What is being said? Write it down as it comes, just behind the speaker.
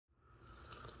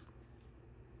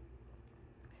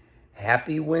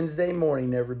Happy Wednesday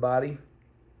morning, everybody.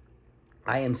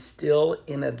 I am still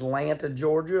in Atlanta,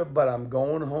 Georgia, but I'm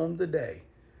going home today.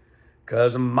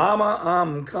 'Cause mama,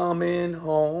 I'm coming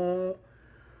home.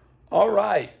 All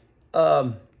right.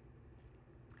 Have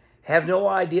no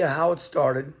idea how it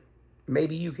started.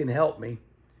 Maybe you can help me.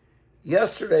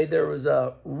 Yesterday, there was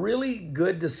a really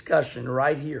good discussion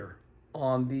right here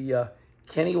on the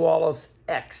Kenny Wallace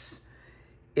X.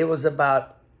 It was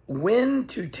about when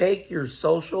to take your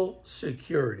Social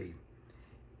Security.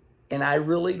 And I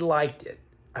really liked it.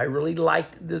 I really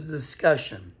liked the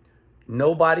discussion.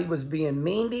 Nobody was being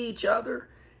mean to each other.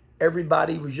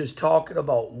 Everybody was just talking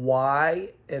about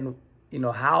why and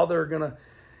how they're going to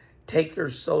take their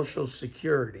Social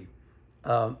Security.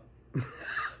 Who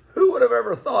would have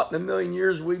ever thought in a million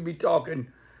years we'd be talking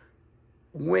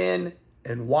when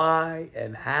and why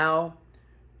and how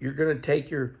you're going to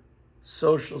take your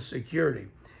Social Security?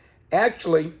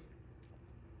 Actually,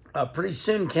 pretty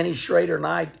soon, Kenny Schrader and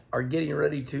I are getting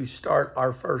ready to start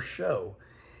our first show.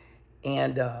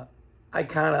 And I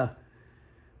kind of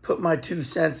put my 2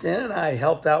 cents in and I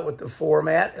helped out with the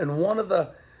format. And one of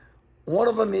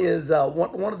them is,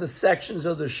 one of the sections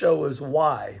of the show is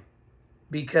why.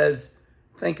 Because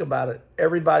think about it,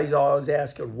 everybody's always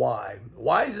asking why.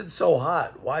 Why is it so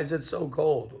hot? Why is it so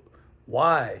cold?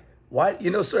 Why? Why?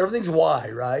 So everything's why,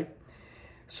 right?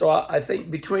 So I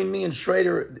think between me and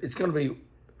Schrader, it's going to be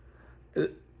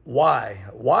why.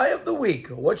 Why of the week.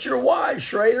 What's your why,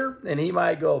 Schrader? And he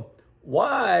might go,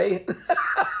 why?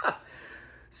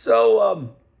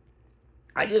 So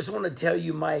I just want to tell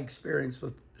you my experience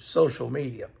with social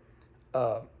media.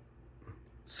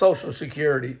 Social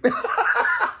Security.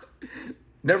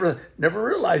 Never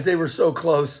realized they were so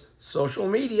close. Social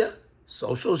media,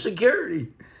 Social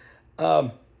Security.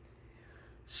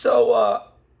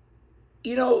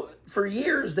 For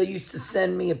years, they used to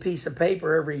send me a piece of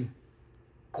paper every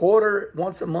quarter,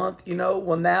 once a month,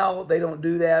 Well, now they don't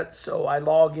do that. So I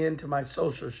log into my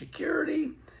Social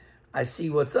Security. I see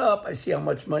what's up. I see how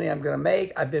much money I'm going to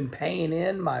make. I've been paying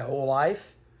in my whole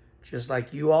life, just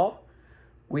like you all.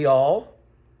 We all,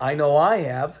 I know I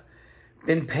have,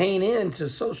 been paying into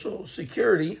Social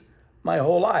Security my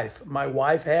whole life. My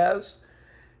wife has,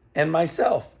 and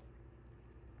myself.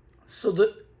 So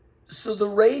the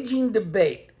raging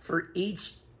debate for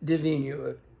each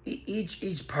individual,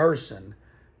 each person,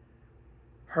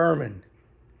 Herman,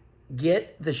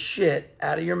 get the shit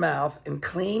out of your mouth and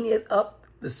clean it up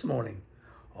this morning.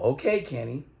 Okay,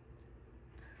 Kenny.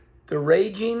 The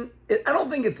raging, I don't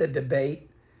think it's a debate.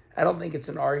 I don't think it's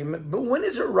an argument. But when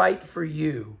is it right for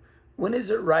you? When is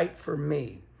it right for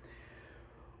me?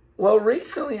 Well,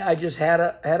 recently I just had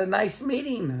a nice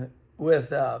meeting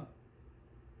with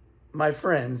my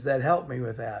friends that helped me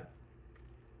with that.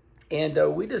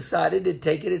 And we decided to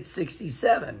take it at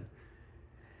 67.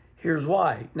 Here's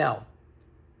why. Now,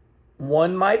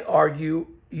 one might argue,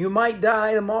 you might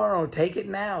die tomorrow, take it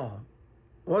now.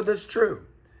 Well, that's true.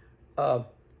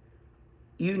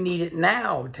 You need it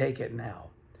now, take it now.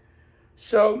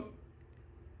 So,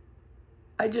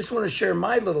 I just want to share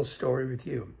my little story with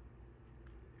you.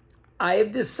 I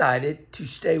have decided to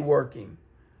stay working.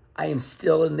 I am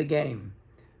still in the game.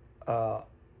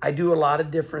 I do a lot of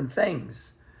different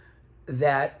things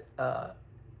that,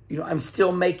 I'm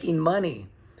still making money.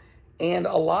 And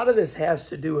a lot of this has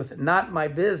to do with not my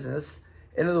business.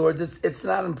 In other words, it's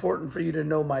not important for you to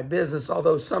know my business,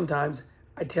 although sometimes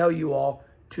I tell you all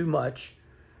too much.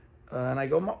 And I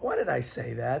go, why did I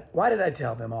say that? Why did I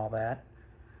tell them all that?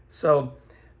 So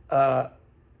I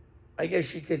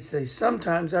guess you could say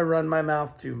sometimes I run my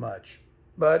mouth too much.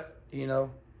 But,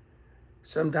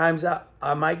 sometimes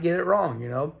I might get it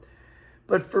wrong,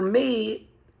 But for me,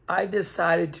 I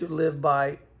decided to live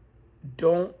by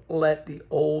don't let the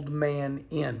old man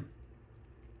in.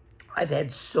 I've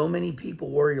had so many people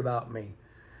worried about me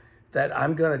that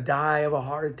I'm going to die of a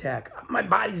heart attack. My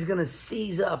body's going to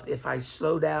seize up if I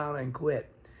slow down and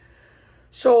quit.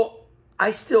 So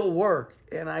I still work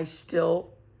and I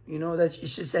still,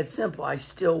 it's just that simple. I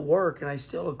still work and I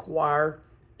still acquire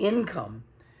income.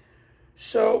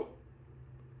 So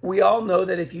we all know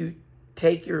that if you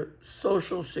take your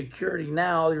Social Security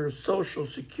now, your Social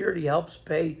Security helps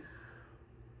pay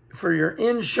for your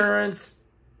insurance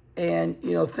and,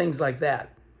 things like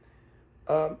that.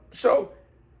 So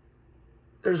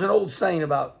there's an old saying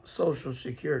about Social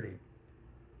Security.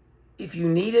 If you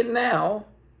need it now,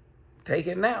 take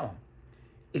it now.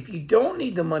 If you don't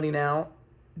need the money now,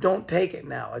 don't take it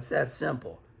now. It's that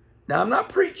simple. Now, I'm not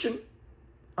preaching.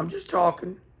 I'm just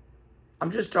talking.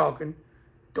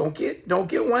 Don't get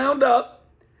wound up.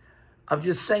 I'm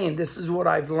just saying this is what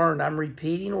I've learned. I'm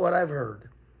repeating what I've heard.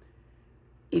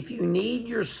 If you need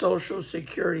your Social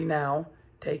Security now,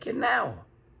 take it now.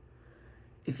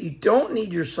 If you don't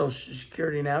need your Social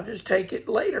Security now, just take it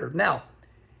later. Now,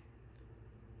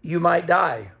 you might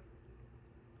die.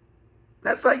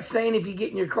 That's like saying if you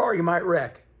get in your car, you might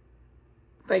wreck.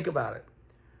 Think about it.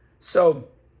 So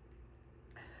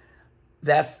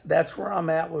that's where I'm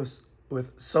at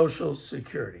with Social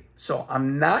Security. So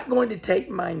I'm not going to take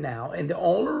mine now. And the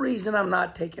only reason I'm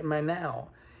not taking mine now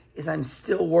is I'm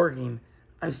still working.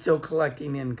 I'm still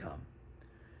collecting income.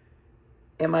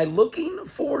 Am I looking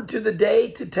forward to the day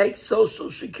to take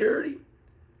Social Security?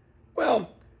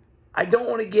 Well, I don't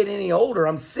want to get any older.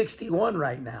 I'm 61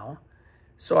 right now.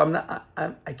 So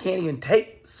I can't even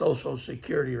take Social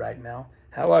Security right now.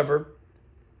 However,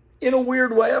 in a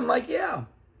weird way, I'm like, yeah.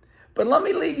 But let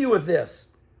me leave you with this.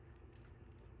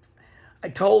 I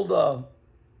told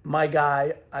my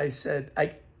guy, I said,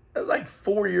 like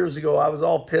 4 years ago, I was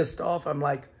all pissed off. I'm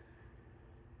like,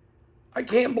 I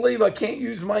can't believe I can't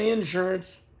use my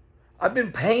insurance. I've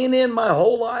been paying in my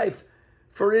whole life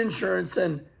for insurance,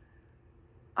 and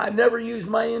I've never used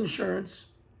my insurance.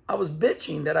 I was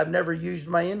bitching that I've never used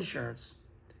my insurance.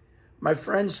 My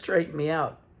friend straightened me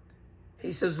out.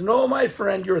 He says, no, my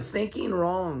friend, you're thinking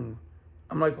wrong.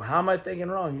 I'm like, well, how am I thinking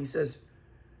wrong? He says,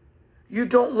 you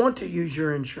don't want to use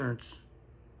your insurance.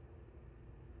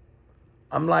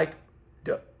 I'm like,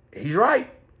 he's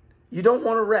right. You don't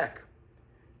want to wreck.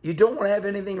 You don't want to have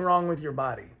anything wrong with your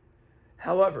body.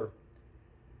 However,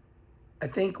 I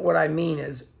think what I mean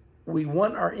is we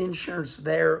want our insurance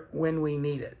there when we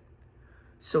need it.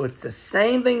 So it's the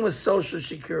same thing with Social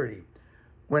Security.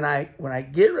 When I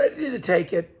get ready to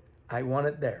take it, I want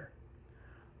it there.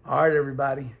 All right,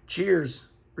 everybody. Cheers.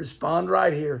 Respond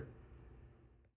right here.